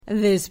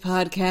This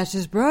podcast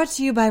is brought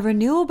to you by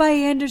Renewal by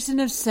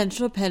Andersen of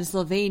Central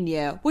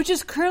Pennsylvania, which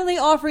is currently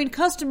offering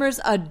customers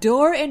a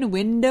door and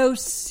window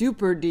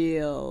super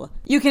deal.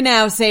 You can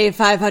now save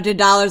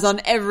 $500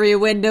 on every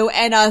window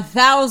and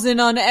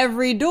 $1,000 on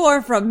every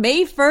door from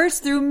May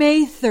 1st through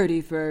May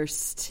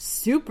 31st.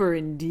 Super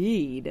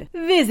indeed.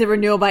 Visit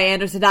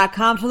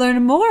renewalbyandersen.com to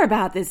learn more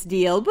about this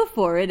deal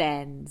before it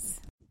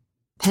ends.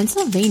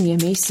 Pennsylvania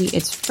may see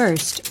its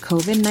first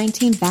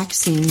COVID-19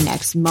 vaccine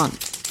next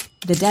month.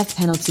 The death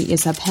penalty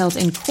is upheld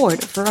in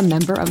court for a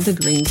member of the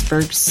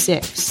Greensburg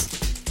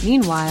Six.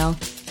 Meanwhile,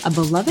 a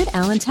beloved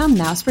Allentown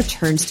mouse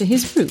returns to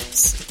his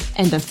roots.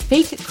 And a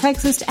fake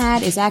Craigslist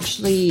ad is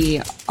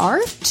actually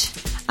art?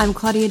 I'm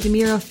Claudia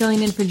DeMiro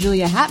filling in for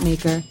Julia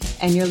Hatmaker,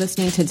 and you're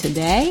listening to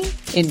Today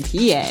in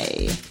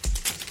PA.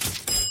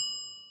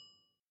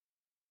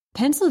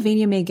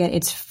 Pennsylvania may get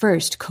its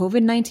first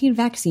COVID-19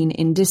 vaccine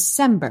in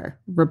December,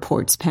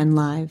 reports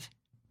PennLive.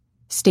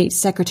 State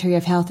Secretary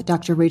of Health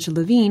Dr. Rachel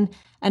Levine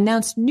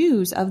announced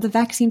news of the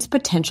vaccine's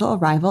potential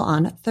arrival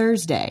on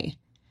Thursday.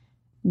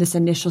 This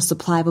initial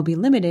supply will be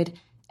limited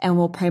and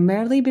will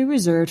primarily be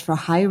reserved for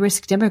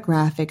high-risk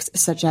demographics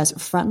such as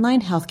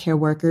frontline healthcare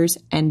workers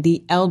and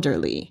the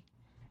elderly.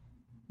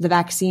 The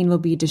vaccine will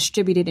be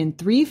distributed in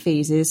 3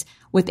 phases,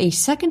 with a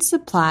second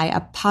supply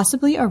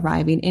possibly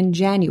arriving in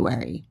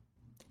January.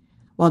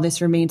 While this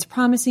remains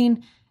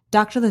promising,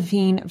 Dr.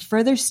 Levine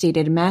further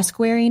stated mask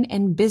wearing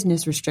and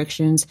business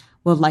restrictions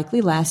will likely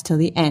last till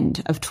the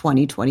end of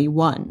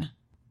 2021.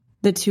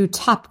 The 2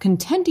 top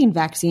contending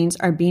vaccines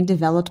are being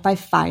developed by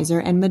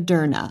Pfizer and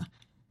Moderna.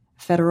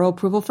 Federal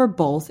approval for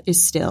both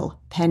is still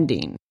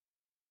pending.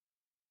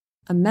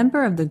 A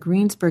member of the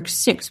Greensburg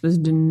Six was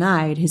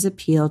denied his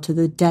appeal to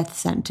the death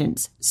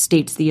sentence,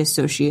 states the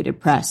Associated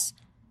Press.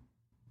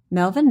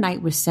 Melvin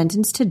Knight was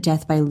sentenced to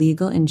death by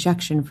legal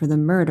injection for the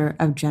murder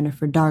of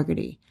Jennifer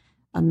Dargety,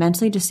 a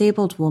mentally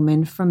disabled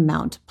woman from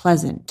Mount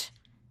Pleasant.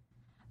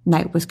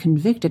 Knight was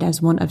convicted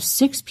as one of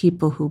 6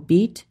 people who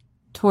beat,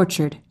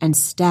 tortured, and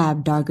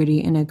stabbed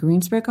Dargety in a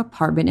Greensburg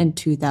apartment in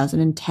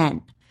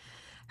 2010.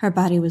 Her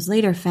body was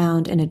later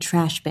found in a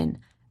trash bin,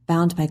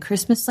 bound by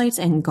Christmas lights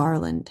and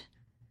garland.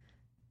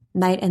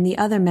 Knight and the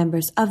other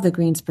members of the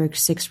Greensburg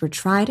Six were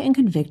tried and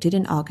convicted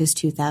in August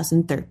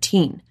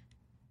 2013.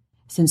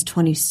 Since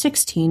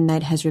 2016,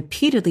 Knight has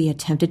repeatedly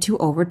attempted to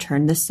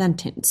overturn the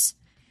sentence.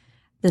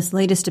 This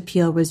latest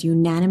appeal was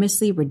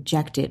unanimously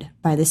rejected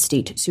by the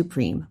state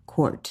Supreme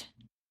Court.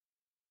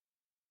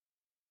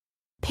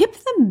 Pip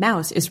the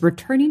Mouse is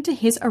returning to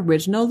his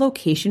original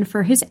location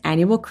for his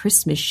annual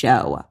Christmas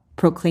show,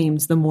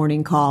 proclaims the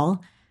Morning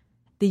Call.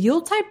 The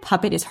Yuletide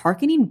puppet is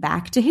hearkening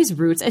back to his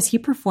roots as he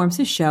performs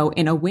his show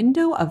in a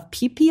window of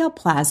PPL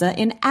Plaza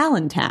in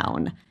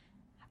Allentown.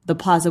 The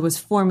plaza was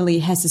formerly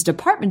Hess's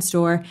department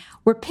store,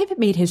 where Pip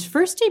made his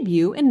first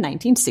debut in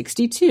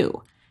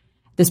 1962.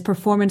 This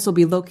performance will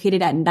be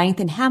located at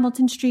 9th and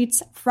Hamilton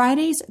Streets,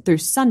 Fridays through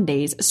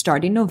Sundays,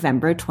 starting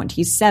November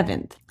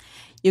 27th.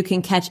 You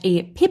can catch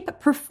a Pip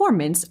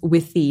performance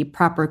with the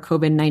proper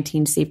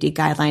COVID-19 safety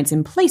guidelines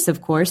in place,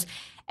 of course,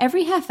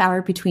 every half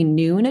hour between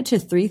noon to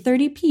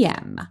 3:30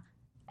 p.m.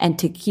 And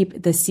to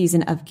keep the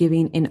season of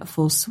giving in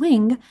full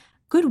swing,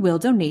 Goodwill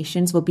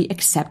donations will be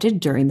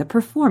accepted during the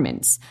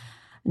performance.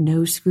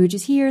 No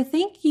Scrooges here,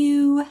 thank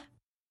you.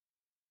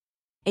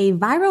 A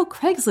viral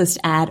Craigslist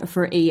ad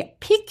for a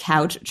pig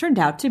couch turned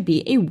out to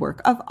be a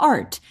work of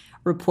art,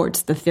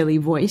 reports the Philly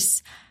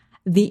Voice.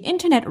 The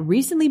internet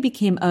recently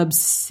became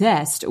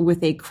obsessed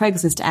with a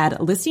Craigslist ad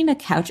listing a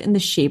couch in the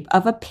shape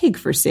of a pig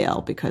for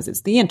sale because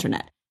it's the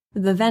internet.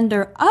 The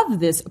vendor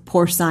of this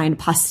porcine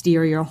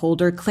posterior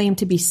holder claimed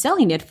to be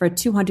selling it for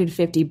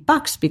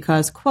 $250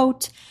 because,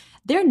 quote,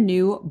 their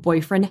new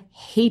boyfriend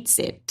hates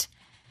it.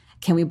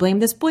 Can we blame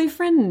this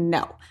boyfriend?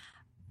 No.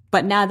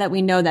 But now that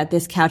we know that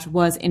this couch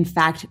was, in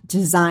fact,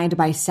 designed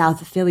by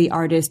South Philly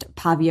artist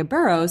Pavia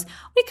Burrows,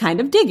 we kind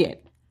of dig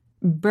it.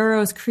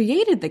 Burrows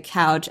created the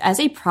couch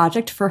as a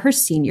project for her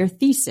senior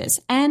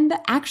thesis and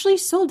actually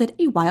sold it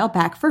a while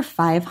back for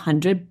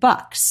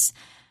 $500.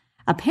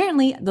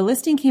 Apparently, the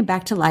listing came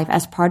back to life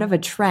as part of a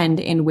trend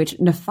in which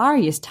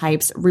nefarious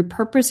types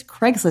repurpose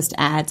Craigslist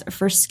ads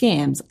for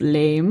scams.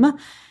 Lame.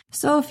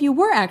 So if you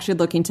were actually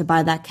looking to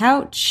buy that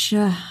couch,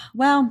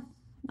 well,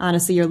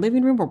 honestly, your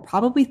living room will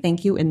probably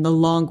thank you in the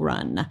long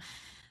run.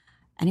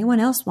 Anyone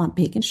else want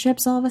bacon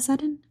strips all of a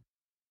sudden?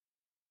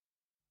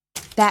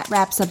 That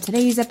wraps up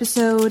today's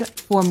episode.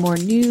 For more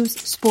news,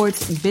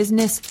 sports,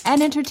 business,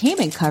 and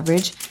entertainment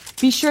coverage,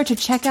 be sure to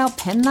check out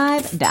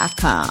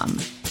PennLive.com.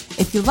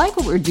 If you like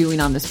what we're doing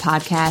on this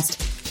podcast,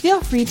 feel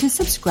free to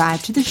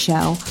subscribe to the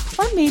show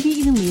or maybe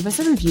even leave us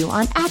a review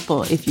on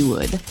Apple if you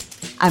would.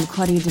 I'm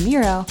Claudia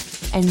DeMiro,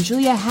 and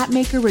Julia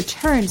Hatmaker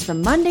returns for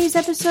Monday's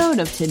episode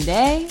of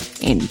Today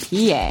in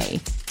PA.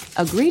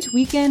 A great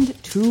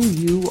weekend to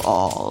you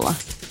all.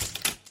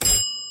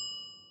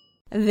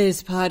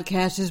 This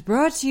podcast is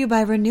brought to you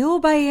by Renewal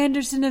by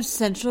Andersen of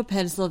Central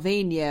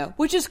Pennsylvania,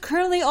 which is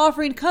currently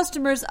offering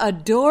customers a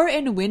door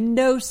and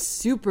window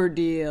super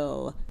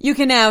deal. You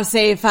can now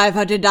save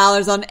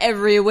 $500 on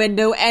every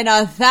window and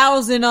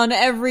 $1,000 on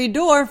every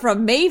door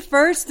from May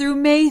 1st through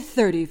May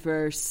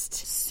 31st.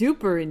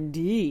 Super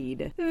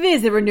indeed.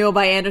 Visit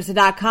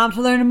renewalbyandersen.com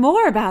to learn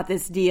more about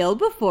this deal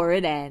before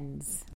it ends.